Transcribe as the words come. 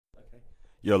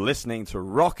You're listening to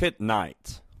Rocket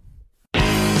Night. Are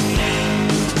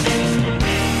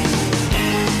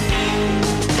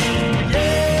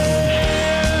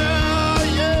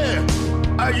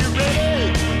you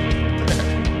ready?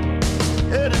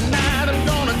 Tonight I'm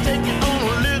gonna take you on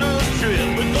a little trip.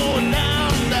 We're going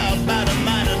down south by the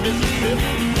mighty Mississippi.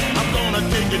 I'm gonna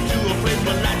take you to a place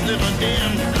where lights live a dim.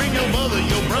 Bring your mother,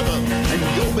 your brother, and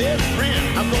your best friend.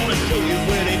 I'm gonna show you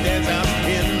where they dance out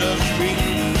in the street.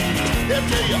 They'll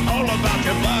tell you all about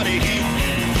your body heat.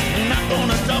 Not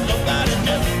gonna talk about it,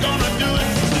 just gonna do it.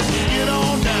 Get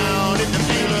on down if you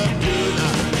feel up good.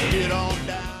 Get on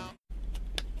down.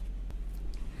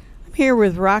 Here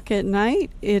with Rocket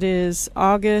Night. It is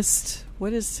August.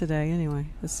 What is today anyway?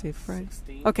 Let's see, Friday.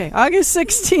 16th. Okay, August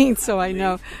 16th. So I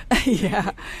know.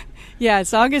 Yeah,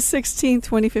 it's August 16th,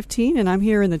 2015, and I'm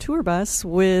here in the tour bus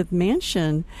with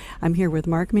Maension. I'm here with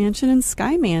Mark Maension and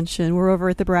Sky Maension. We're over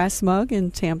at the Brass Mug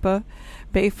in Tampa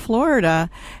Bay,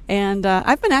 Florida, and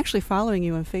I've been actually following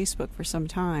you on Facebook for some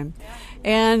time,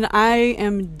 and I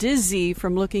am dizzy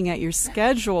from looking at your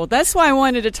schedule. That's why I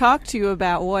wanted to talk to you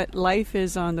about what life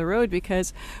is on the road,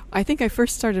 because I think I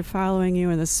first started following you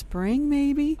in the spring,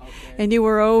 maybe, and you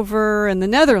were over in the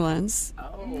Netherlands.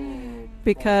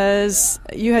 Because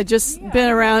you had just been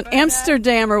around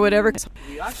Amsterdam or whatever.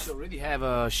 We actually already have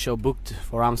a show booked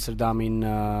for Amsterdam in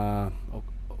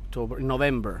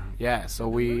November. Yeah, so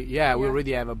we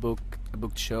already have a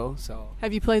booked show. So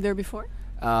have you played there before?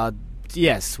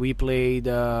 Yes, we played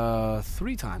 3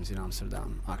 times in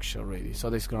Amsterdam actually already.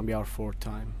 So this is gonna be our 4th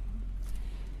time.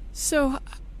 So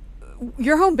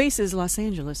your home base is Los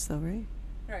Angeles, though, right?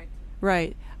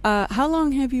 Right. How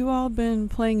long have you all been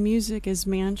playing music as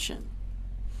Maension?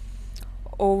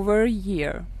 Over a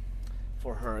year.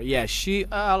 For her, yeah, she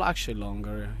actually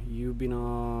longer. You've been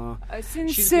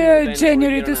since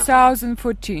January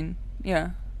 2014.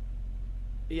 Yeah.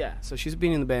 Yeah, so she's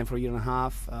been in the band for a year and a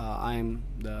half. I'm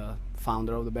the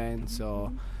founder of the band,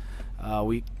 so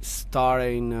we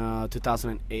started in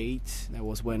 2008. That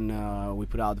was when we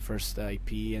put out the first EP,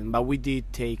 but we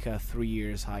did take a 3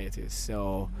 years hiatus.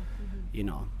 So, you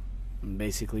know.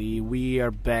 Basically, we are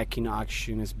back in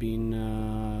action. It's been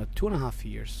 2.5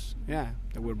 years. Yeah,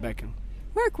 that we're back in.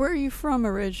 Mark, where are you from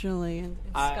originally in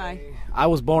Sky? I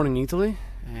was born in Italy,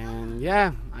 and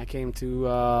yeah, I came to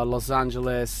Los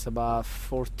Angeles about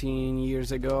 14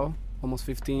 years ago, almost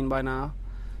 15 by now.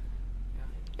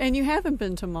 And you haven't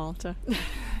been to Malta.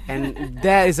 And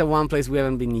that is the one place we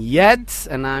haven't been yet,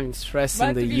 and I'm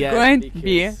stressing the yet. Going to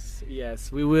be.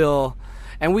 Yes, we will.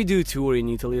 And we do tour in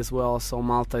Italy as well, so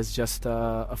Malta is just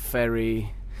a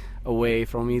ferry away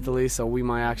from Italy, so we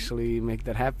might actually make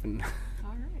that happen.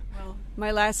 All right. Well, my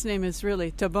last name is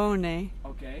really Tabone.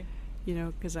 Okay. You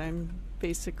know, because I'm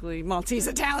basically Maltese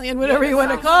Italian, whatever you want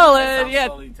to call it.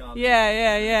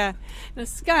 Yeah. Now,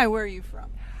 Sky, where are you from?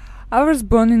 I was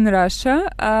born in Russia,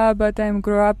 but I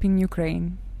grew up in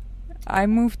Ukraine. I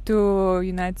moved to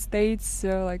United States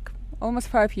like almost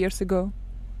 5 years ago.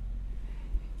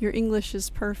 Your English is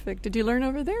perfect. Did you learn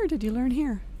over there or did you learn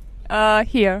here?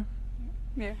 Here.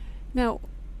 Yeah. Now,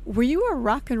 were you a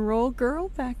rock and roll girl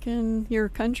back in your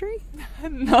country?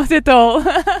 Not at all.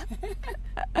 So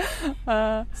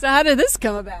how did this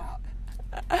come about?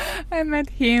 I met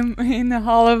him in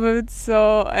Hollywood,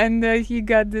 and he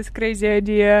got this crazy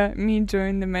idea, me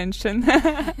join the Maension.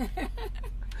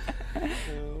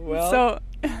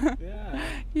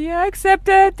 He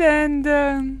accepted,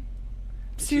 and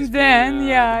since then,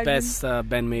 the best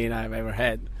bandmate I've ever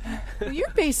had. Well,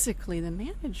 you're basically the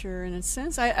manager in a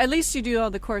sense. At least you do all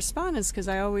the correspondence, because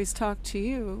I always talk to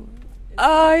you.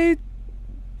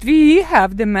 We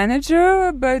have the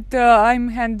manager, but I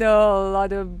handle a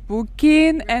lot of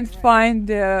booking and find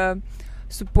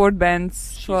support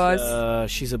bands for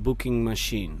us. She's a booking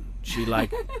machine. She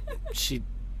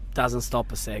doesn't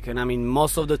stop a second. I mean,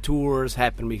 most of the tours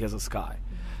happen because of Sky.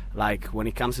 Like when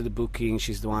it comes to the booking,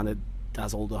 she's the one that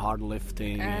does all the hard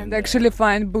lifting and actually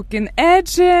find booking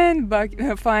agent,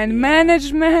 find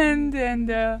management,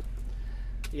 and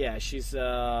yeah, she's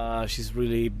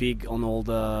really big on all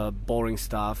the boring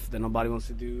stuff that nobody wants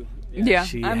to do. Yeah,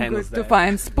 she I'm handles good that. to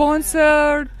find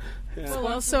sponsor. Yeah. Well,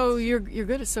 also you're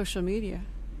good at social media.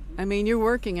 I mean, you're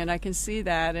working it. I can see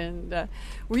that. And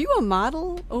were you a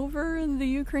model over in the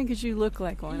Ukraine? Because you look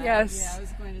like one. Yes. I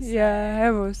was going to say. Yeah,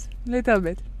 I was little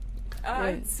bit.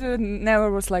 Right. It never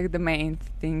was like the main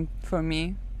thing for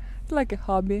me. It's like a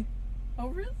hobby. Oh,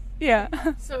 really? Yeah.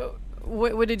 So,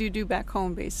 what did you do back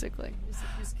home, basically?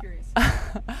 Just curious.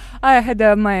 I had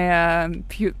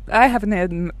I have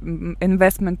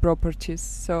investment properties,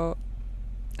 so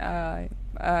I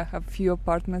have few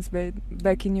apartments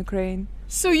back in Ukraine.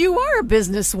 So you are a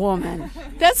businesswoman.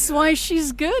 That's why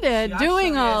she's good at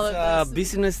doing all of a this.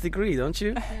 business degree, don't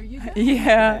you?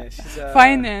 Yeah, she's a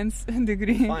finance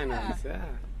degree. finance. Yeah.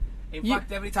 In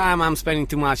fact, every time I'm spending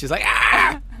too much, she's like,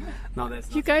 ah. No, that's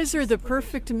not You guys are the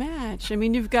perfect match. I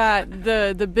mean, you've got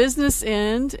the business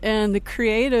end and the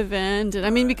creative end. And I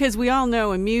mean, because we all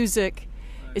know in music,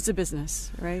 it's a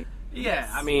business, right? Yeah,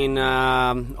 I mean,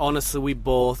 honestly, we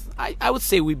both. I would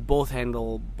say we both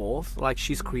handle both. Like,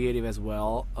 she's creative as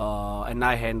well, and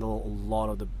I handle a lot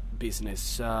of the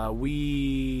business.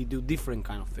 We do different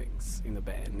kind of things in the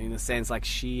band. In a sense, like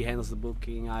she handles the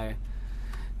booking, I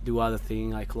do other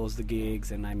thing. I close the gigs,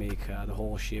 and I make the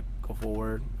whole ship go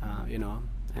forward. You know,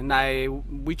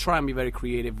 and we try and be very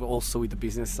creative also with the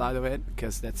business side of it,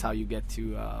 because that's how you get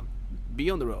to be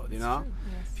on the road. You know.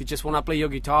 If you just want to play your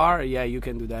guitar, yeah, you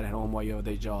can do that at home while you have a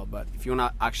day job. But if you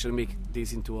want to actually make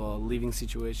this into a living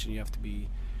situation, you have to be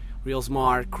real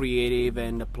smart, creative,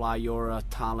 and apply your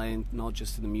talent not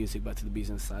just to the music but to the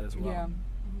business side as well. Yeah,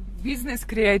 business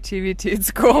creativity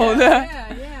it's called.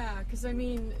 Yeah. Because I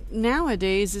mean,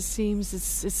 nowadays it seems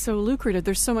it's so lucrative.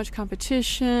 There's so much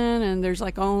competition, and there's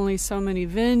like only so many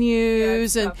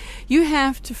venues, and you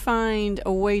have to find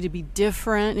a way to be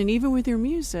different. And even with your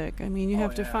music, I mean, you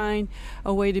have to find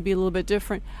a way to be a little bit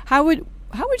different. How would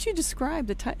you describe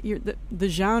the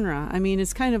genre? I mean,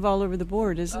 it's kind of all over the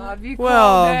board, isn't it? We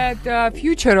call that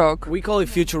future rock. We call it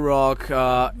future rock.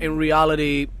 In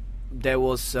reality, there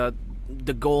was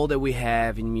the goal that we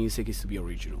have in music is to be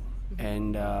original.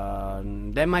 And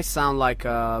that might sound like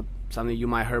something you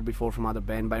might heard before from other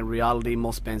bands, but in reality,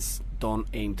 most bands don't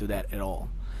aim to that at all.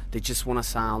 They just want to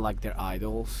sound like their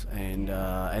idols,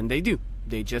 and they do.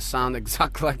 They just sound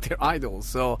exactly like their idols.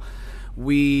 So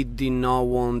we did not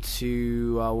want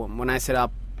to. When I set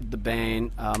up the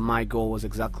band, my goal was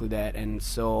exactly that, and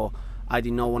so I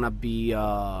did not want to be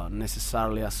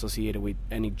necessarily associated with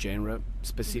any genre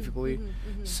specifically.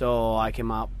 So I came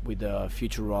up with the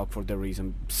future rock for the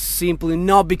reason. Simply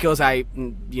not because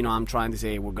I'm trying to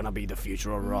say we're gonna be the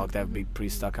future of rock. That would be pretty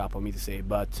stuck up on me to say.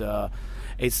 But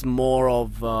it's more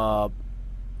of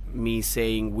me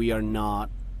saying we are not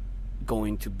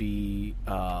going to be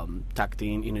tucked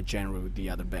in a genre with the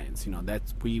other bands. You know,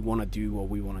 that's we want to do what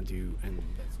we want to do, and.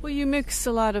 Well, you mix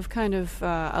a lot of kind of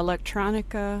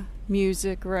electronica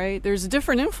music, right? There's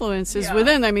different influences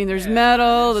within. I mean, there's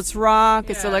metal, it's rock,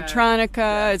 it's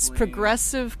electronica, it's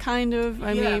progressive kind of.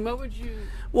 I mean, what would you?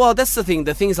 Well, that's the thing.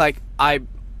 The thing is, like, I'm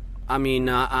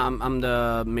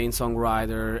the main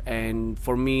songwriter, and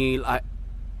for me,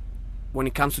 when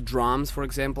it comes to drums, for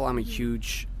example, I'm a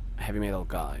huge heavy metal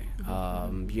guy.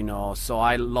 You know, so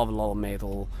I love a lot of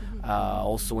metal.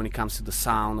 Also, when it comes to the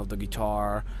sound of the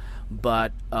guitar.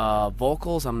 But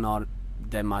vocals, I'm not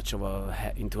that much of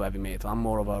into heavy metal. I'm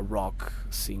more of a rock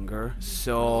singer.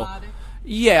 So,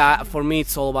 yeah, for me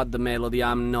it's all about the melody.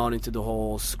 I'm not into the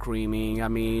whole screaming. I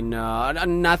mean,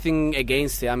 nothing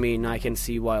against it. I mean, I can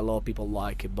see why a lot of people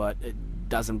like it, but it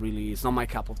doesn't really. It's not my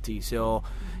cup of tea. So.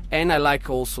 And I like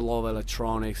also a lot of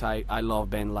electronics. I love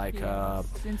band like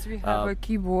since we have a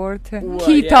keyboard,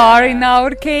 guitar in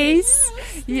our case.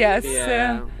 Yes.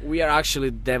 Yeah, we are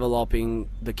actually developing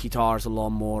the guitars a lot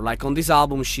more. Like on this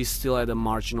album, she's still at a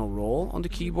marginal role on the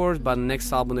keyboard, but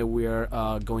next album that we're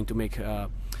going to make,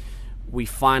 we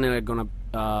finally are gonna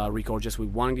record just with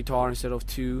one guitar instead of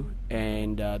two,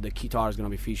 and the guitar is gonna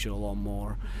be featured a lot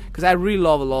more. Because I really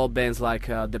love a lot of bands like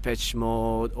Depeche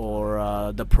Mode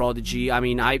or The Prodigy. I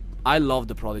mean, I love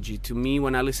The Prodigy. To me,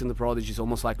 when I listen to Prodigy, it's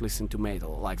almost like listening to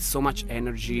metal. Like so much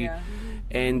energy,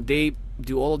 and they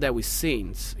do all of that with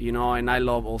synths, you know. And I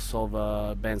love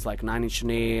also bands like Nine Inch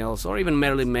Nails or even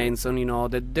Marilyn Manson. You know,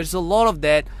 that there's a lot of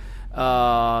that.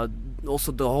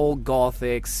 Also, the whole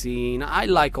gothic scene. I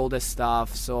like all that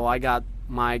stuff. So I got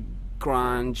my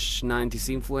grunge 90s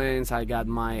influence, I got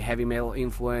my heavy metal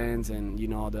influence, and you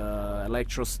know, the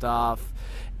electro stuff,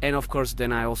 and of course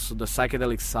then I also, the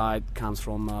psychedelic side comes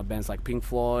from bands like Pink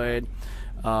Floyd,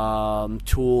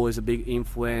 Tool is a big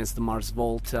influence, the Mars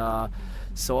Volta.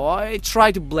 So I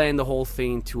try to blend the whole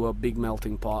thing to a big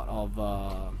melting pot of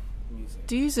music.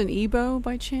 Do you use an EBO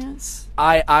by chance?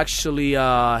 I actually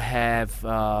have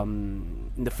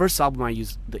in the first album I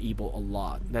used the EBO a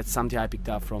lot. That's something I picked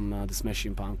up from the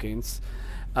Smashing Pumpkins.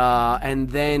 And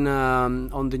then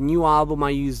on the new album I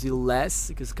used it less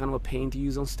because it's kind of a pain to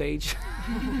use on stage.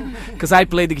 Because I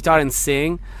play the guitar and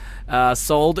sing.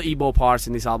 So all the EBO parts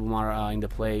in this album are in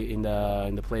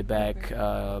the playback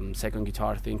second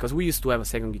guitar thing. Because we used to have a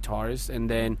second guitarist, and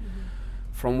then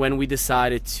from when we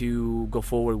decided to go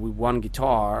forward with one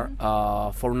guitar.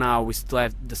 For now, we still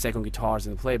have the second guitars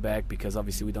in the playback because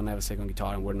obviously we don't have a second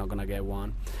guitar and we're not gonna get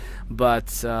one.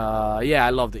 But yeah, I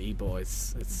love the EBO.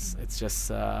 It's just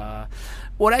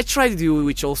what I try to do,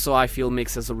 which also I feel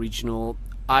makes us original.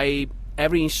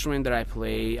 Every instrument that I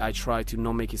play, I try to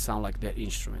not make it sound like that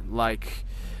instrument. Like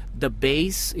the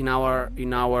bass in our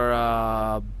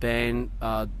band,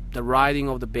 the riding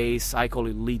of the bass, I call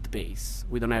it lead bass.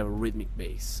 We don't have a rhythmic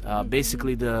bass.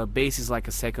 Basically, the bass is like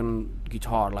a second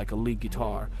guitar, like a lead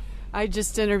guitar. I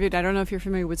just interviewed, I don't know if you're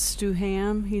familiar with Stu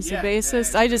Ham. He's a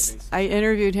bassist. Yeah, I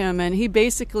interviewed him, and he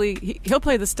basically, he'll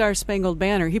play the Star Spangled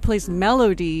Banner. He plays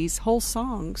melodies, whole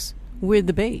songs, with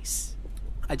the bass.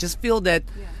 I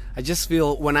just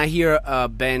feel when I hear a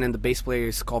band and the bass player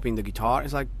is copying the guitar,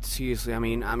 it's like, seriously, I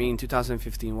mean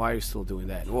 2015, why are you still doing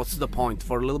that? What's the point?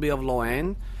 For a little bit of low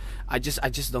end, I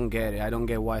just don't get it. I don't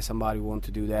get why somebody want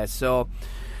to do that. So,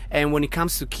 and when it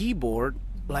comes to keyboard,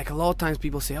 like a lot of times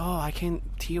people say, oh, I can't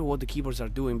hear what the keyboards are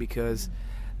doing, because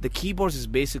the keyboards is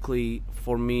basically,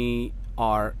 for me,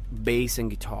 are bass and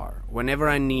guitar. Whenever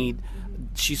I need,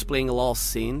 she's playing a lot of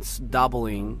synths,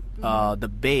 doubling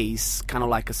the bass, kind of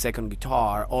like a second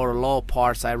guitar, or a lot of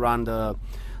parts I run the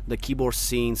keyboard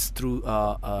synths through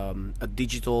a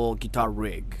digital guitar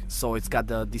rig. So it's got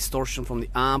the distortion from the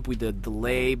amp with the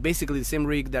delay, basically the same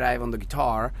rig that I have on the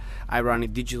guitar, I run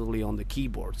it digitally on the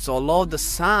keyboard. So a lot of the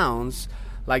sounds,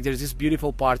 like there's this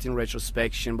beautiful part in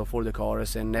Retrospection before the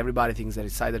chorus, and everybody thinks that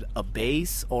it's either a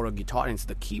bass or a guitar, and it's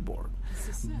the keyboard.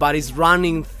 But it's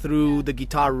running through the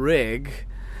guitar rig.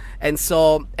 And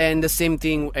so, and the same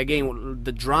thing, again,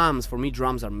 the drums, for me,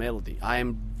 drums are melody. I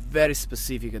am very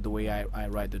specific at the way I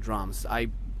write the drums. I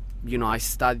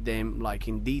study them like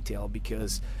in detail,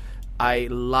 because I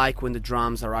like when the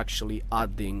drums are actually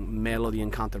adding melody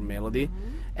and counter melody.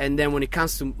 And then when it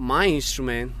comes to my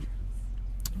instrument,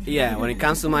 when it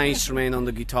comes to my instrument on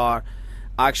the guitar,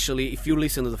 actually, if you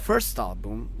listen to the first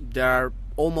album, there are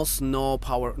almost no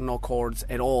chords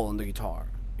at all on the guitar.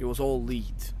 It was all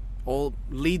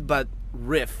lead, but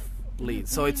riff lead.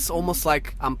 So it's almost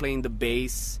like I'm playing the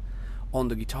bass on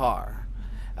the guitar.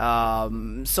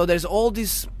 So there's all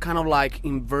this kind of like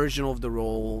inversion of the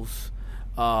roles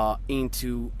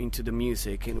into the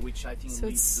music, and which I think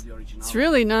leads to the originality. It's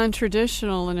really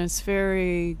non-traditional, and it's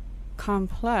very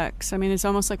complex. I mean, it's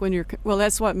almost like when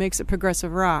that's what makes it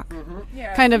progressive rock.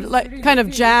 Yeah, kind of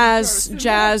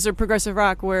jazz or progressive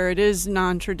rock, where it is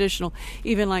non-traditional.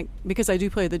 Even like, because I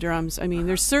do play the drums, I mean,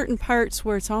 there's certain parts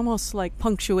where it's almost like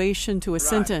punctuation to a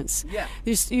sentence. Yeah.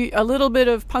 There's a little bit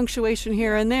of punctuation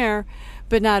here and there,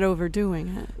 but not overdoing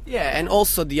it. Yeah, and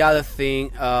also the other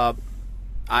thing,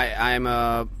 I'm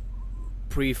a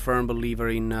pretty firm believer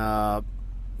in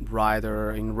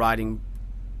writing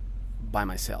by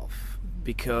myself,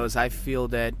 because I feel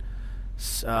that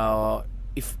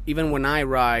even when I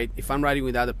write, if I'm writing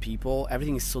with other people,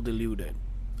 everything is so diluted.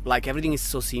 Like everything is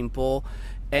so simple,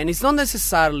 and it's not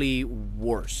necessarily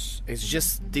worse. It's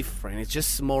just different. It's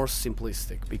just more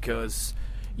simplistic, because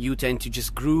you tend to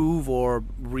just groove or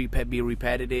be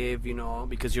repetitive,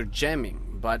 because you're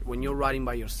jamming. But when you're writing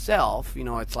by yourself,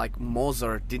 it's like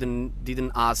Mozart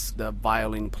didn't ask the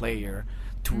violin player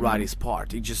to write his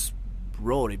part. He just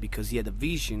wrote it because he had a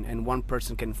vision, and one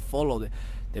person can follow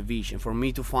the vision. For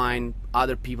me to find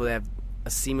other people that have a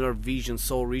similar vision,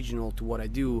 so original to what I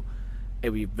do,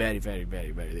 it would be very, very, very,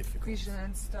 very difficult. Vision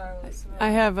and style as well. I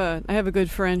have a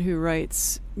good friend who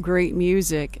writes great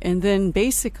music, and then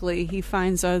basically he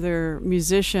finds other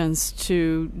musicians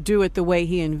to do it the way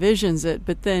he envisions it,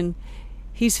 but then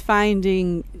he's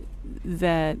finding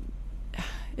that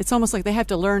it's almost like they have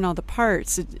to learn all the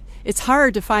parts. It's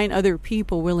hard to find other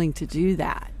people willing to do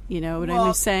that. You know what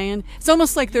I'm saying? It's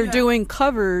almost like they're doing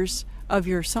covers of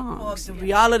your songs. Well, the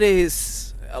reality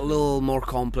is a little more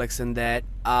complex than that.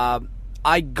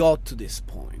 I got to this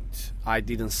point. I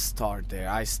didn't start there.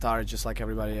 I started just like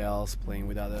everybody else, playing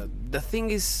with other. The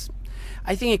thing is,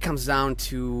 I think it comes down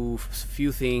to a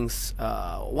few things.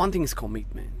 One thing is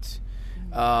commitment.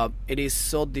 It is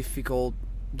so difficult.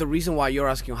 The reason why you're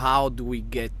asking how do we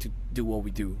get to do what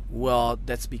we do, well,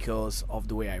 that's because of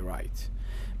the way I write.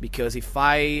 Because if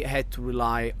I had to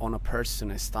rely on a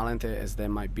person as talented as they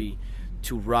might be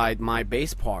to write my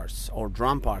bass parts or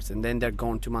drum parts, and then they're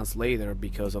gone 2 months later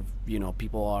because of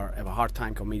people have a hard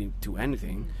time committing to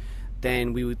anything,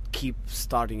 then we would keep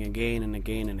starting again and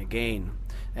again and again.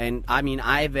 And I mean,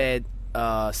 I've had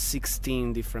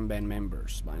 16 different band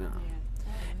members by now.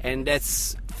 And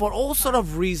that's for all sort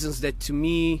of reasons that, to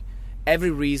me, every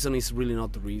reason is really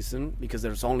not the reason, because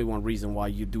there's only one reason why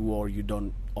you do or you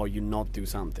don't or you not do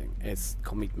something. It's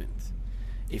commitment.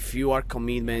 if you are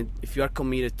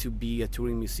committed to be a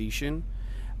touring musician,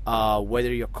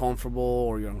 whether you're comfortable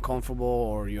or you're uncomfortable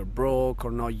or you're broke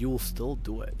or not, you'll still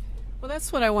do it. Well,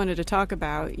 that's what I wanted to talk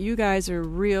about. You guys are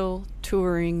real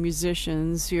touring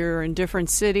musicians. You're in different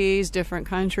cities, different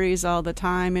countries all the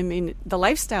time. I mean, the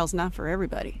lifestyle's not for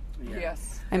everybody.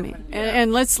 Yes. I mean,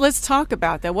 and let's talk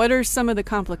about that. What are some of the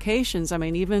complications? I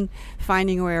mean, even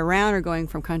finding a way around or going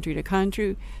from country to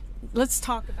country. Let's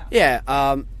talk about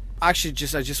that. Actually,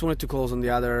 I just wanted to close on the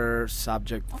other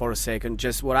subject for a second.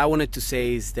 Just what I wanted to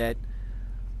say is that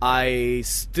I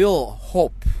still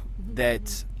hope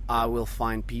that I will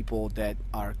find people that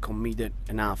are committed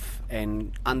enough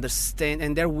and understand,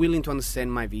 and they're willing to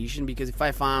understand my vision. Because if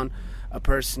I found a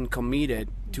person committed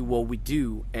to what we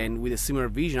do and with a similar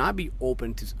vision, I'd be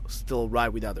open to still ride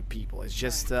with other people. It's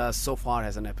just so far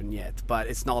hasn't happened yet, but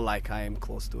it's not like I am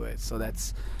close to it. So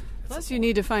that's Plus, you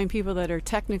need to find people that are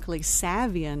technically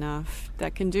savvy enough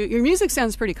that can do. Your music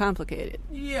sounds pretty complicated.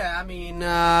 Yeah, I mean,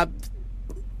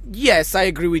 yes, I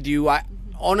agree with you.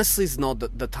 Honestly, it's not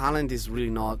the talent is really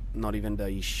not even the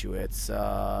issue.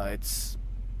 It's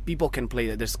people can play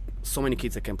that. There's so many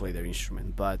kids that can play their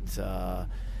instrument, but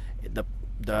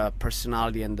the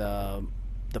personality and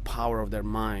the power of their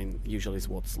mind usually is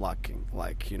what's lacking.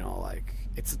 Like,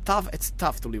 it's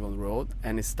tough to live on the road,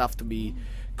 and it's tough to be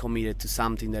committed to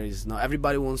something that is not.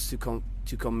 Everybody wants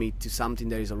to commit to something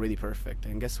that is already perfect,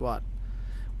 and guess what?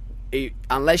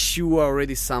 Unless you are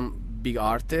already some big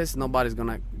artist, nobody's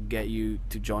gonna get you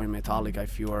to join Metallica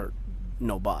if you are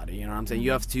nobody. You know what I'm saying?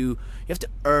 You have to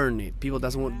earn it. People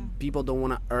don't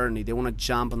want to earn it. They want to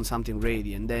jump on something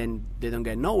ready, and then they don't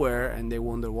get nowhere, and they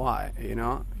wonder why. You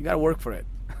gotta work for it.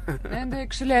 And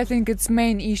actually, I think it's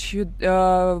main issue.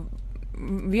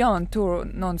 We are on tour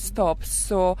non-stop,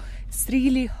 so it's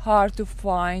really hard to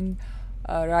find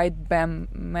right band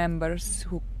members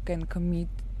who can commit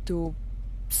to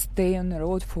stay on the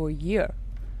road for a year.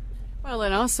 Well,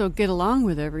 and also get along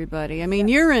with everybody. I mean,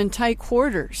 you're in tight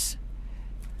quarters,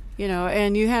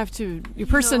 and your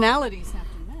personalities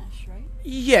have to mesh, right?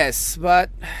 Yes, but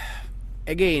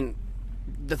again,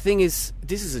 the thing is,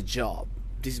 this is a job.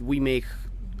 We make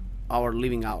our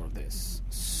living out of this.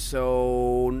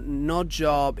 So no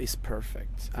job is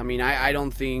perfect. I mean, I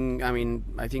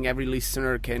think every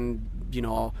listener can,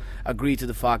 agree to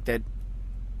the fact that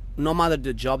no matter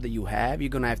the job that you have, you're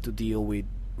going to have to deal with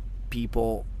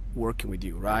people working with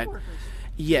you, right?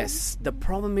 Yes. The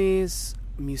problem is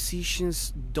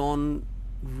musicians don't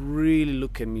really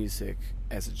look at music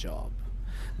as a job.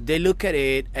 They look at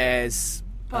it as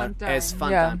fun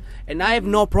time. And I have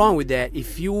no problem with that.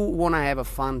 If you want to have a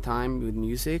fun time with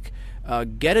music,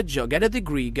 get a job, get a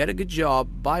degree, get a good job,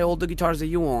 buy all the guitars that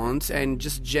you want, and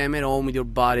just jam at home with your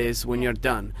buddies when you're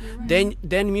done. Right.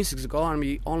 Then music's gonna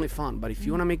be only fun. But if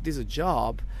you want to make this a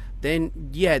job, then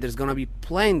there's gonna be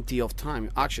plenty of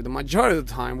time. Actually, the majority of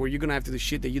the time where you're gonna have to do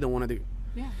shit that you don't want to do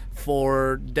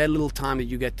for that little time that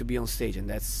you get to be on stage.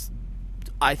 And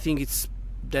I think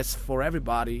that's for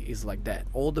everybody is like that.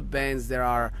 All the bands that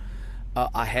are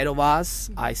ahead of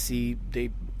us, I see they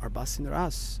are busting their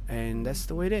ass, and that's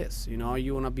the way it is. You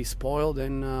want to be spoiled,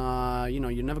 and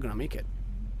you're never gonna make it.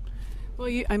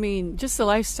 Well, just the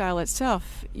lifestyle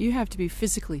itself, you have to be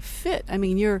physically fit. I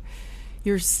mean, you're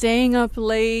staying up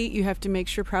late. You have to make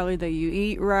sure probably that you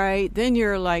eat right. Then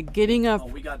you're like getting up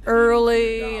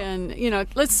early, and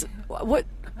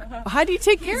how do you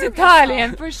take care of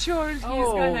Italian for sure. He's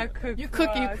gonna cook. You cook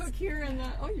here in the.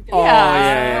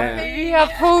 We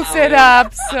have full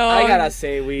setup, so I gotta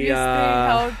say we stay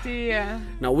healthy.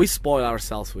 No, we spoil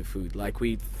ourselves with food. Like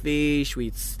we eat fish, we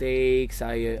eat steaks.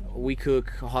 We cook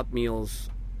hot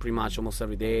meals pretty much almost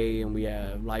every day, and we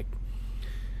have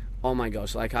oh my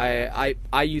gosh! Like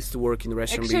I used to work in the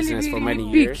restaurant business for many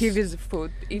years. Picky with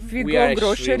food. If we go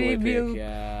grocery,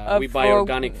 we buy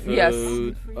organic food.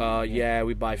 Yes.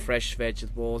 We buy fresh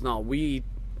vegetables. No,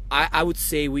 I would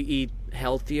say we eat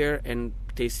healthier and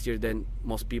tastier than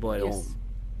most people at home.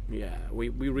 Yeah, we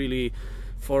really,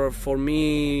 for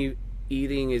me,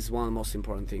 eating is one of the most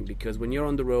important things, because when you're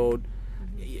on the road,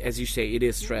 as you say, it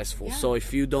is stressful. Yeah. So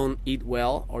if you don't eat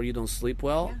well or you don't sleep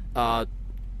well,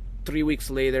 3 weeks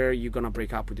later you're gonna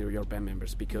break up with your band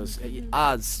members, because it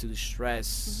adds to the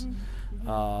stress.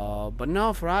 But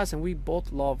no, for us, and we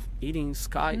both love eating.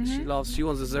 Sky, she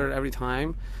wants dessert every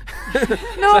time.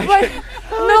 Nobody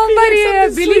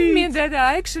believe me that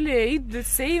I actually eat the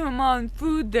same amount of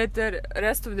food that the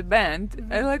rest of the band.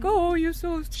 I'm like, oh, you're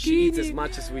so skinny. She eats as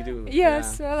much as we do.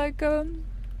 Yes,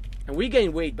 and we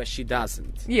gain weight, but she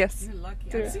doesn't. Yes. You're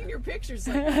lucky. I've seen your pictures.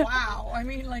 Wow. I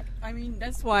mean,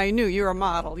 that's why I knew you're a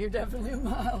model. You're definitely a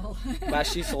model. But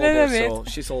she sold her soul.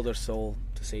 She sold her soul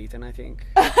to Satan, I think,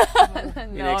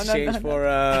 in No, exchange for.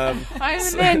 I'm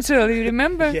an angel. You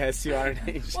remember? Yes, you are an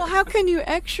angel. Well, how can you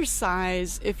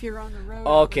exercise if you're on the road?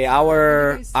 Okay,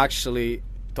 our actually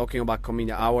talking about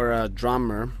comedian, our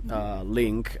drummer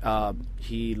Link,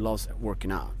 he loves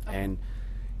working out, and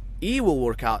he will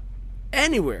work out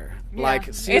anywhere. Yeah. Like In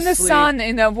the seriously, sun,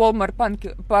 in a Walmart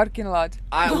parking lot.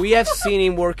 we have seen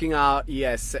him working out.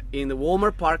 Yes, in the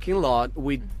Walmart parking lot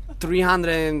with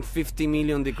 350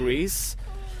 million degrees,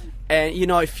 and you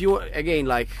know, if you again,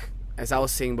 like as I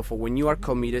was saying before, when you are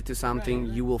committed to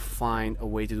something, you will find a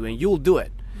way to do it, and you'll do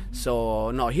it.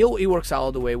 So no, he works out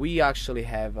all the way. We actually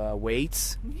have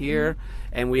weights here,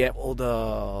 and we have all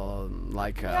the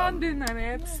like I'm doing my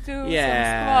reps too.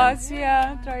 yeah. Some squats.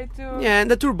 Yeah, try to. yeah, and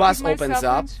the tour bus keep myself opens in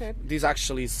up. shape. This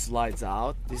actually slides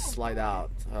out. This slide out.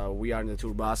 We are in the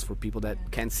tour bus for people that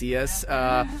can't see us,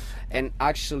 and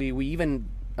actually we even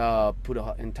put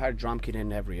an entire drum kit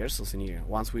in every rehearsals in here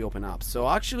once we open up. So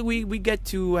actually we get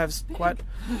to have quite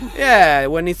yeah,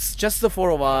 when it's just the four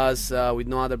of us with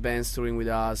no other bands touring with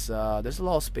us, there's a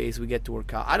lot of space. We get to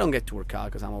work out. I don't get to work out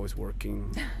because I'm always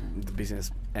working the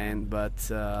business end, but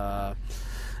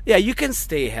yeah, you can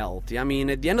stay healthy. I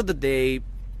mean, at the end of the day,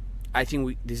 I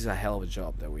think this is a hell of a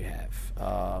job that we have.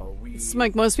 It's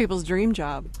like most people's dream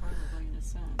job. Probably, in a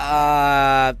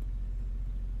sense.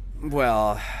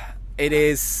 Well, it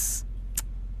is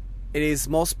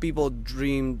most people's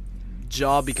dream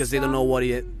job because they don't know what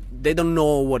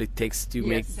it takes to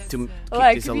make to keep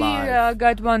Like this we alive.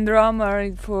 got one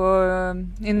drummer for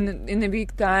in a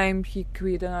big time. He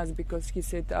quit on us because he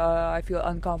said, "I feel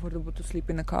uncomfortable to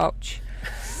sleep in a couch."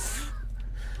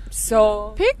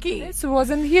 So Picky. this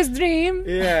wasn't his dream.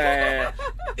 Yeah,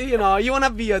 you know, you wanna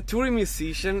be a touring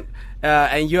musician,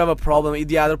 and you have a problem.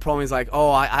 The other problem is like,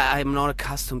 oh, I'm not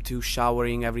accustomed to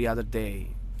showering every other day,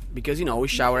 because you know we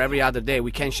shower every other day.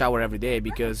 We can't shower every day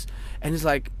because, and it's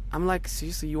like, I'm like,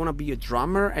 seriously, you wanna be a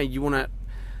drummer and you wanna,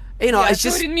 you know, it's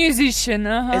just, touring musician.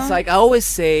 it's like I always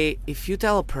say, if you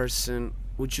tell a person,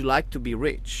 would you like to be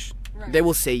rich? They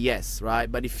will say yes, right?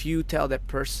 But if you tell that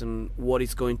person what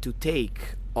it's going to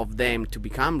take of them to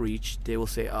become rich, they will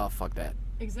say, oh, fuck that.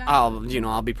 Exactly.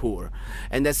 I'll be poor.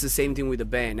 And that's the same thing with the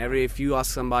band. If you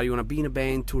ask somebody, you want to be in a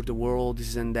band, tour the world,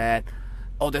 this and that,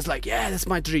 oh, that's like, yeah, that's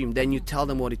my dream. Then you tell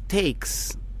them what it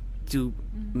takes to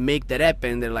make that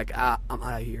happen. They're like, I'm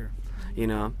out of here, you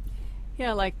know?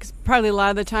 Yeah, like probably a lot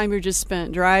of the time you're just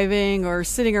spent driving or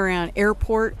sitting around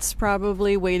airports,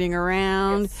 probably waiting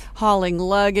around, hauling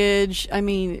luggage. I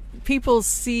mean, people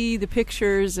see the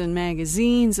pictures and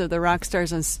magazines of the rock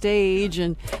stars on stage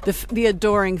and the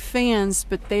adoring fans,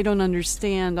 but they don't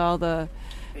understand all the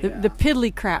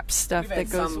piddly crap stuff that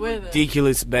goes with it.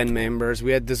 Ridiculous band members.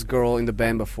 We had this girl in the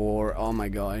band before. Oh my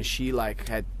god, and she like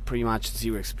had pretty much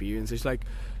zero experience. It's like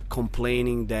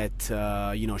complaining that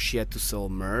you know, she had to sell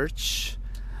merch.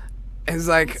 It's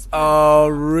like, oh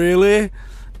really?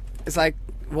 It's like,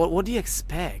 what do you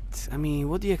expect? I mean,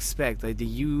 what do you expect? Like,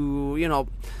 you know,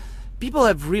 people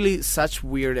have really such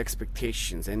weird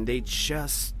expectations, and they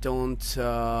just don't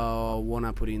want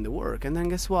to put in the work. And then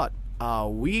guess what?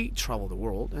 We travel the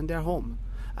world, and they're home.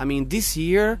 I mean, this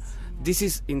year, this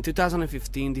is in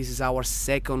 2015. This is our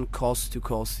second coast to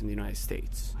coast in the United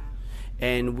States.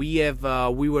 And we have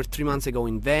we were 3 months ago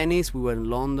in Venice, we were in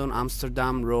London,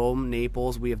 Amsterdam, Rome,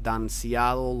 Naples. We have done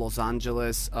Seattle, Los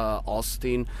Angeles,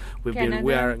 Austin. We have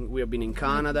been in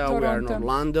Canada. We are in Toronto.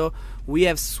 Orlando. We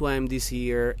have swam this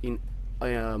year in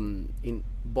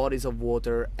bodies of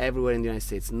water everywhere in the United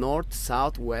States, north,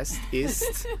 south, west,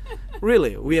 east.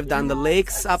 Really, we have done the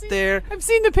lakes up there. I've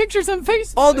seen the pictures on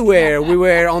Facebook. All the way. We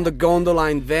were on the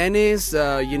gondola in Venice,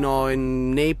 you know,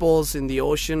 in Naples, in the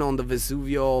ocean, on the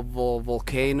Vesuvio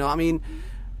volcano. I mean,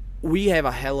 we have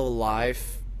a hell of a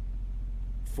life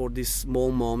for these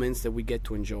small moments that we get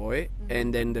to enjoy.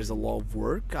 And then there's a lot of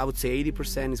work. I would say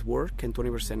 80% is work and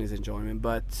 20% is enjoyment.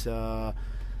 But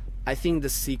I think the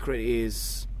secret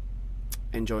is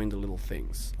enjoying the little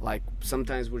things. Like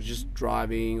sometimes we're just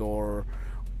driving or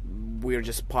we're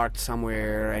just parked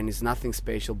somewhere and it's nothing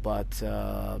special, but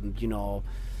you know,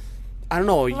 I don't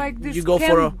know, Like this you go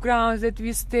for a campgrounds that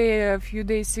we stayed a few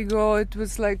days ago. It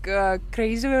was like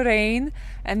crazy rain,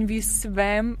 and we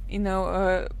swam in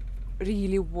a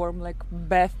really warm, like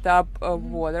bathtub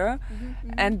water,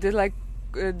 and like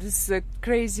this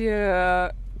crazy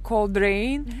cold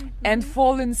rain and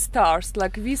falling stars.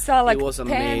 Like we saw like it was 10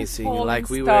 amazing. falling Like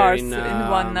we were stars in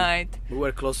one night. we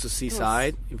were close to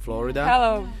seaside in Florida.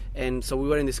 Hello. And so we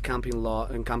were in this campground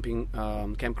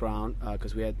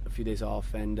because we had a few days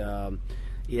off, and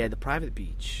it had a private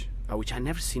beach which I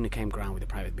never seen a campground with a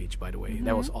private beach, by the way.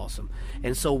 That was awesome.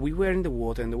 And so we were in the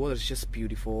water, and the water is just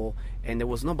beautiful, and there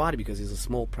was nobody because it's a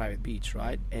small private beach,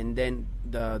 right? And then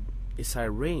it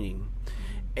started raining,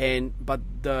 but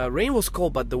the rain was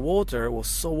cold, but the water was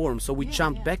so warm, so we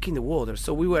jumped back in the water.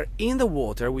 So we were in the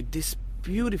water with this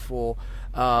beautiful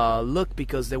look,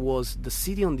 because there was the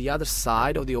city on the other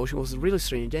side of the ocean. It was really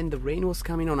strange, and the rain was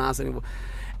coming on us, and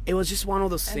it was just one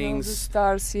of those things. And all the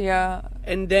stars, yeah.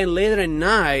 And then later at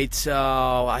night,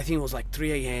 I think it was like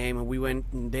 3 a.m. and we went.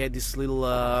 And they had this little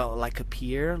like a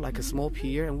pier, like a small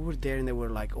pier, and we were there, and there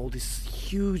were like all these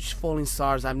huge falling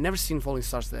stars. I've never seen falling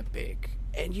stars that big.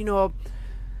 And you know,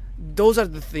 those are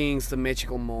the things, the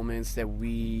magical moments that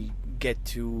we get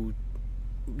to,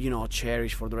 you know,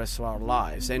 cherish for the rest of our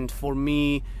lives. And for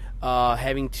me,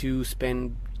 having to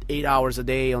spend 8 hours a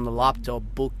day on the laptop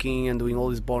booking and doing all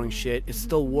this boring shit, it's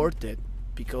still worth it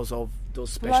because of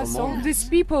those special Plus all moments. these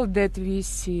people that we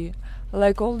see,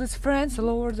 like all these friends all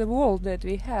over the world that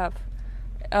we have.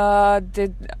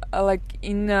 That like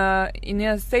in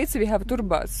United States we have tour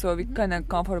bus, so we're kind of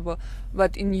comfortable.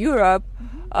 But in Europe,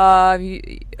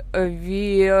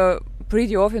 we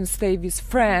pretty often stay with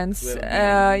friends.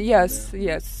 Yes,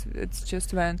 it's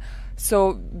just when.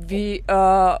 So we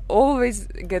always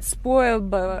get spoiled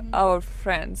by our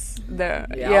friends there.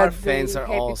 Yeah, our fans are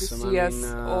happy awesome. To see I us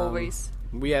mean, always.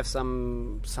 We have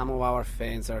some of our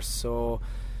fans are so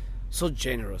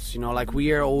generous. You know, like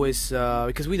we are always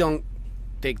because we don't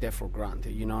take that for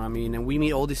granted, you know what I mean? And we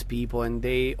meet all these people and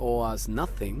they owe us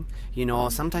nothing, you know.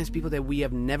 Sometimes people that we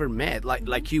have never met,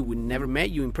 like you, we never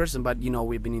met you in person, but you know,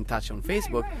 we've been in touch on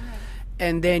Facebook.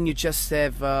 And then you just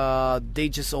have they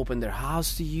just open their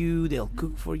house to you, they'll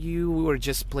cook for you. We were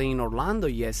just playing Orlando,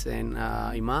 yes, and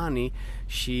Imani,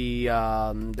 she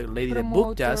the lady that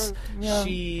booked us,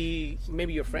 she,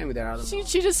 maybe you're friend with her, I don't know.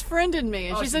 She just friended me,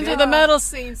 and she's into the metal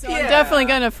scene, so I'm definitely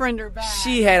gonna friend her back.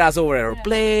 She had us over at her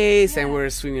place, and we were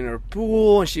swimming in her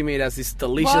pool, and she made us this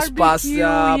delicious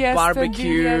pasta,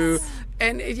 barbecue. Yes.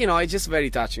 And you know, it's just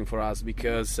very touching for us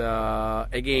because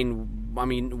again, I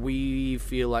mean, we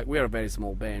feel like we are a very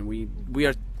small band. We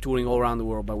are touring all around the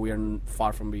world, but we are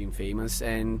far from being famous.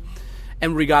 And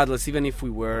regardless, even if we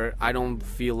were, I don't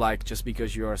feel like just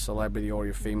because you're a celebrity or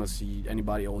you're famous,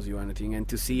 anybody owes you anything. And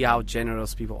to see how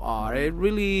generous people are, it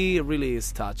really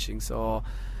is touching. So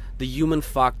the human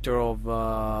factor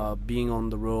of being on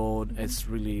the road, it's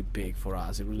really big for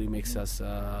us. It really makes us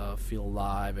feel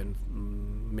alive and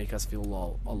make us feel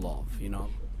love, you know.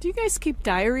 Do you guys keep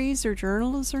diaries or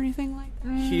journals or anything like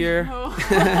that? Here,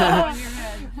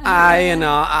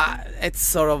 it's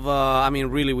sort of. I mean,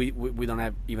 really, we don't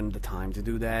have even the time to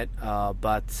do that.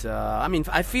 But I mean,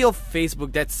 I feel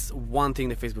Facebook. That's one thing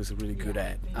that Facebook is really good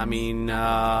at. I mean,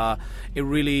 it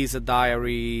really is a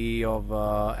diary of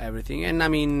everything. And I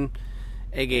mean,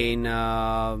 again,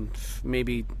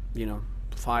 maybe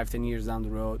 5-10 years down the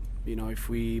road, if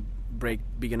we break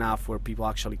big enough where people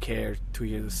actually care to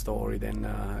hear the story, then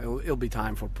it'll be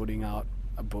time for putting out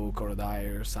a book or a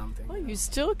diary or something. Well, you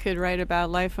still could write about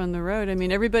life on the road. I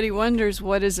mean, everybody wonders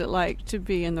what is it like to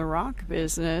be in the rock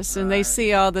business, and they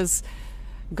see all this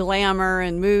glamour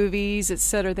and movies,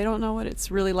 etc. They don't know what it's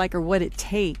really like or what it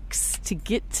takes to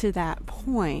get to that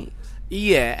point.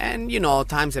 Yeah, and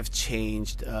times have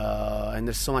changed, and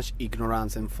there's so much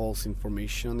ignorance and false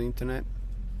information on the internet.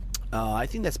 I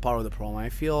think that's part of the problem. I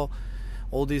feel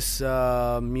all these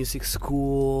music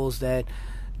schools that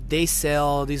they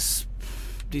sell this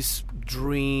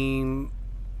dream.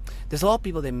 There's a lot of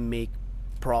people that make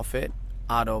profit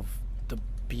out of the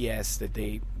BS that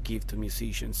they give to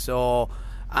musicians. So,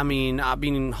 I mean, I've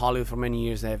been in Hollywood for many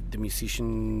years. I have the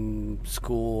musician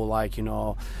school,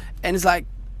 and it's like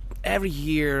every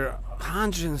year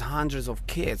hundreds and hundreds of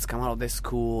kids come out of this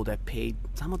school that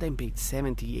some of them paid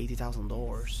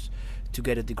 $70,000-$80,000 to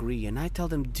get a degree. And I tell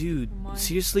them, dude,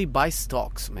 seriously, buy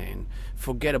stocks, man.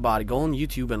 Forget about it. Go on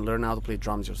YouTube and learn how to play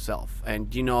drums yourself.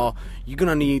 And you're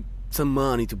gonna need some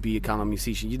money to become a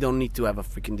musician. You don't need to have a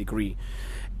freaking degree.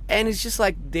 And it's just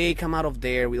like they come out of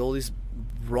there with all these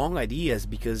wrong ideas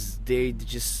because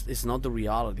it's not the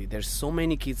reality. There's so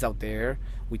many kids out there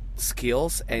with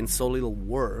skills and so little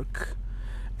work.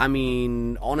 I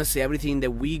mean, honestly, everything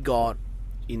that we got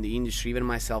in the industry, even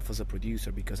myself as a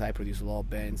producer, because I produce a lot of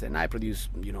bands, and I produce,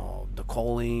 the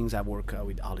Callings. I work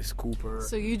with Alice Cooper.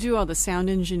 So you do all the sound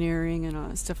engineering and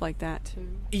all stuff like that too?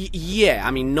 Yeah,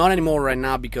 I mean, not anymore right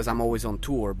now because I'm always on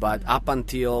tour, but up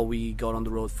until we got on the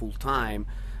road full time,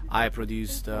 I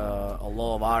produced a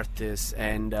lot of artists,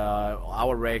 and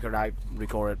our record I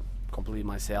recorded completely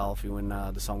myself, even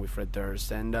the song with Fred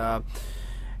Durst. And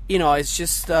it's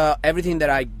just everything that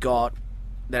I got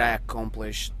that I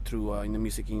accomplished through in the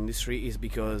music industry is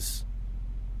because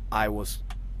I was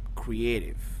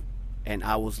creative and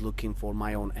I was looking for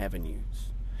my own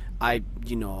avenues.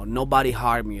 Nobody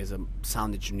hired me as a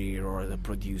sound engineer or as a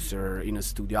producer in a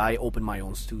studio. I opened my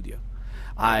own studio.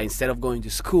 Instead of going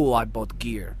to school, I bought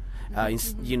gear. I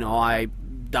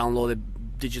downloaded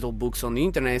digital books on the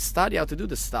internet and study how to do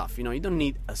the stuff. You don't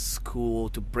need a school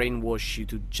to brainwash you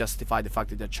to justify the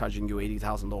fact that they're charging you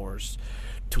 $80,000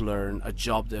 to learn a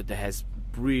job that has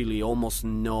really almost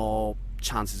no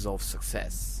chances of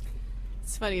success.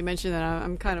 It's funny you mentioned that.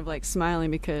 I'm kind of like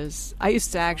smiling because I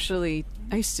used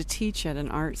to teach at an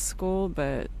art school,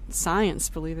 but science,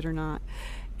 believe it or not.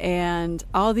 And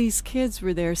all these kids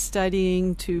were there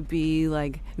studying to be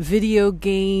like video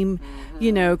game,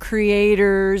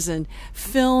 creators and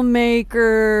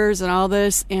filmmakers and all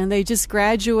this. And they just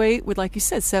graduate with, like you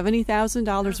said,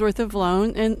 $70,000 worth of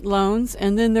loans.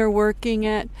 And then they're working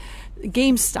at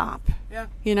GameStop. Yeah.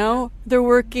 They're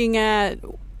working at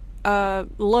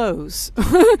Lowe's,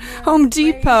 Home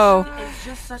Depot,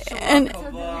 and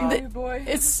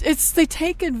they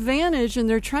take advantage and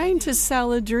they're trying to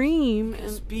sell a dream.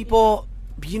 And people,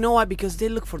 you know why? Because they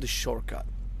look for the shortcut.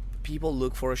 People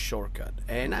look for a shortcut,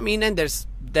 and and there's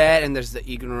that, and there's the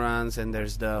ignorance, and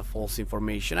there's the false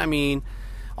information.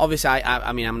 Obviously,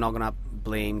 I'm not gonna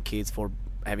blame kids for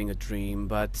having a dream,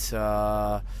 but.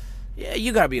 Yeah,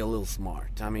 you gotta be a little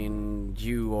smart.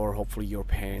 You or hopefully your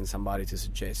parents, somebody to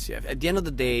suggest you. At the end of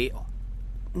the day,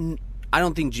 I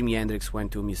don't think Jimi Hendrix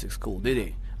went to a music school, did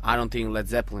he? I don't think Led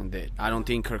Zeppelin did. I don't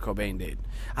think Kurt Cobain did.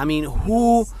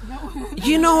 Who?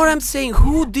 You know what I'm saying?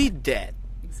 Who did that?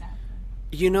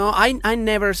 Exactly. I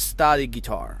never studied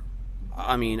guitar.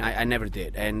 I never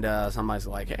did. And somebody's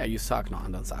like, hey, you suck. No, I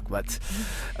don't suck. But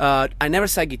I never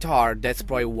studied guitar. That's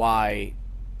probably why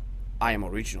I am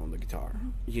original on the guitar.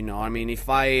 If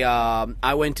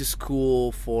I went to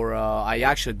school for I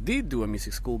actually did do a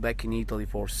music school back in Italy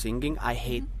for singing. I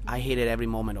hated every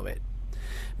moment of it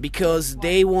because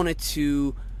they wanted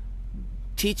to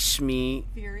teach me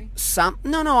theory.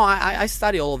 I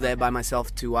study all of that by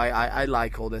myself too. I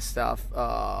like all this stuff,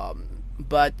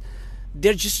 but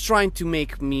they're just trying to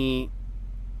make me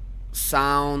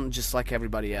sound just like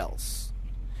everybody else.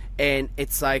 And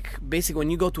it's like basically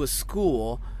when you go to a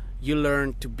school, you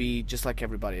learn to be just like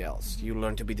everybody else. You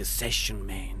learn to be the session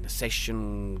man, the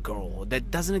session girl.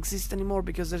 That doesn't exist anymore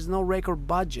because there's no record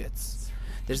budgets.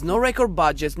 There's no record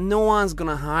budgets. No one's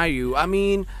gonna hire you.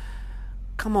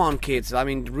 Come on, kids.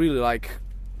 Really,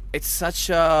 it's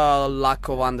such a lack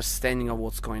of understanding of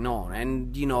what's going on.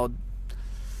 And,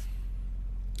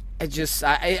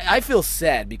 I feel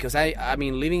sad because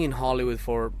living in Hollywood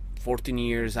for 14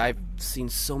 years, I've seen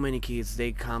so many kids.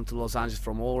 They come to Los Angeles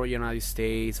from all over the United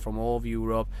States, from all of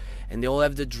Europe, and they all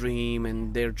have the dream,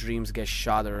 and their dreams get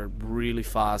shattered really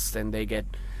fast, and they get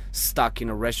stuck in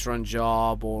a restaurant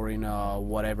job or in a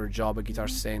whatever job, a guitar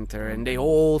center, and they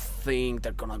all think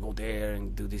they're gonna go there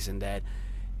and do this and that.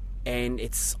 And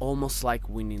it's almost like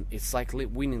winning. It's like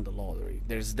winning the lottery.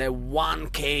 There's that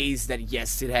one case that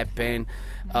yes, it happened,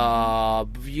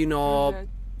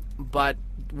 but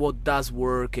what does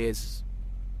work is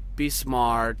be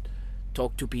smart,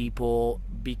 talk to people,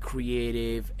 be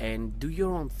creative, and do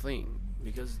your own thing,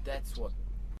 because that's what.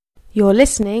 You're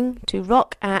listening to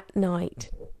Rock at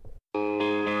Night.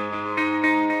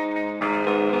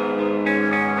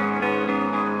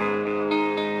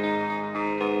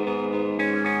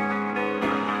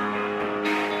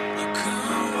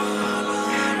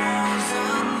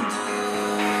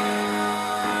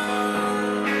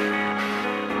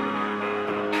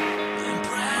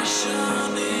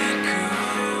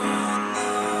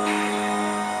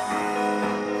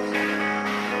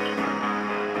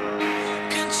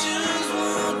 Can choose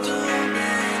what to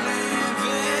believe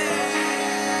in.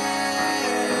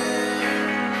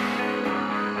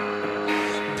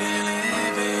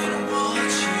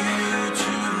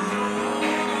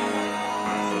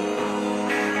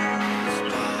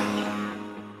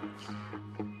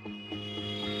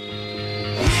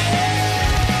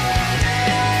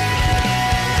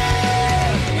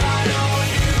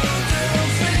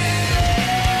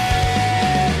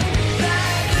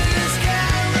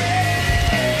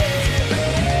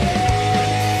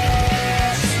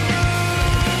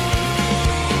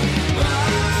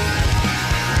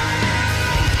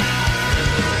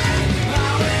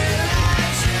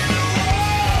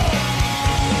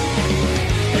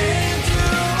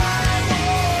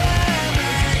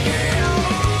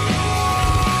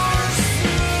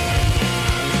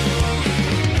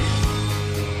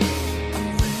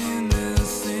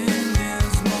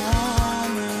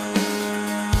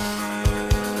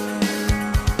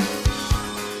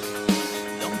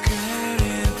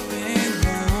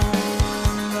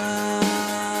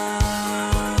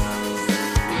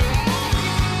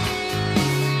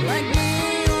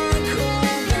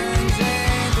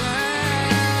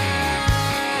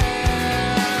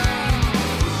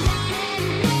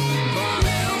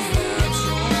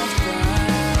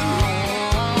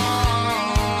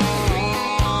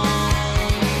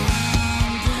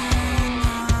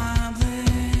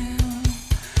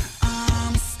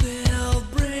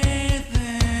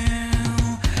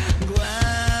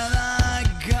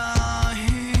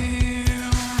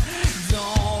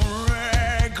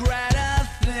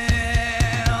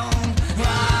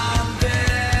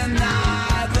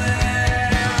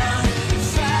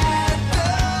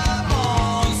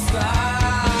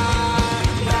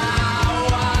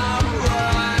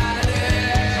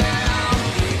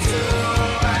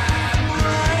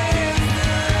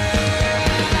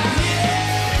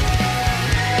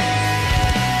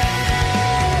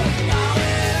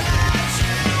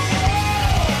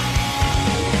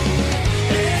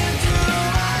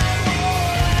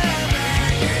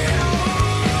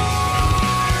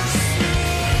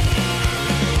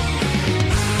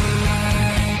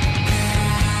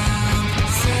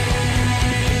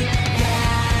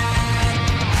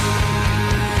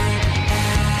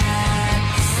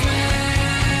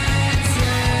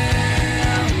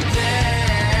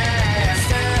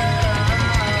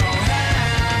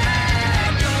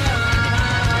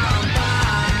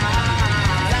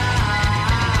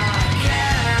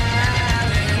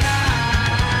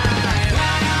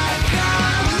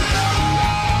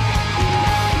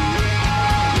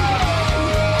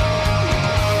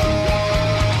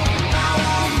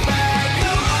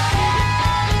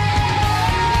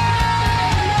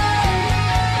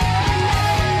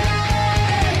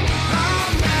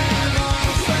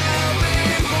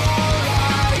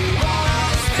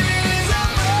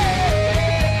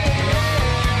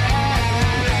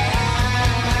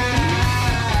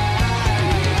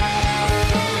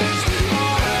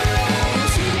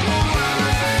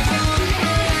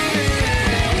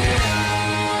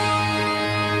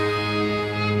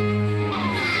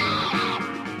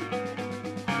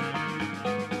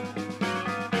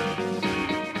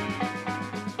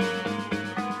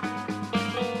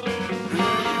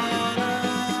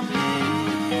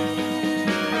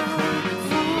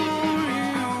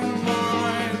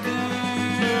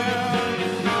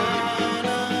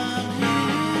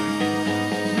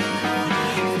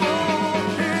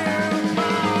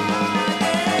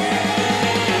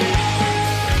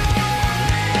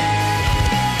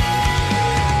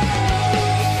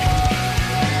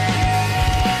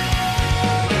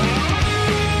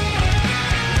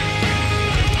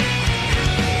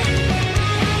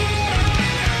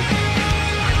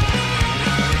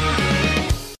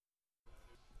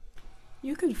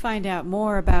 find out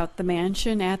more about the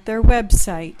Maension at their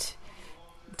website,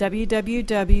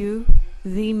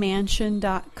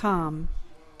 www.themaension.com.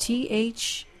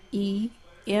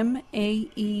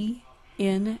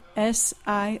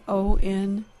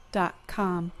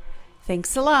 THEMAENSION.com.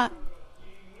 Thanks a lot.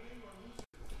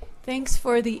 Thanks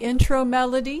for the intro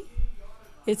melody.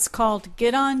 It's called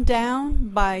Get On Down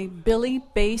by Billy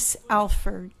Bass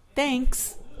Alford.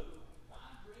 Thanks.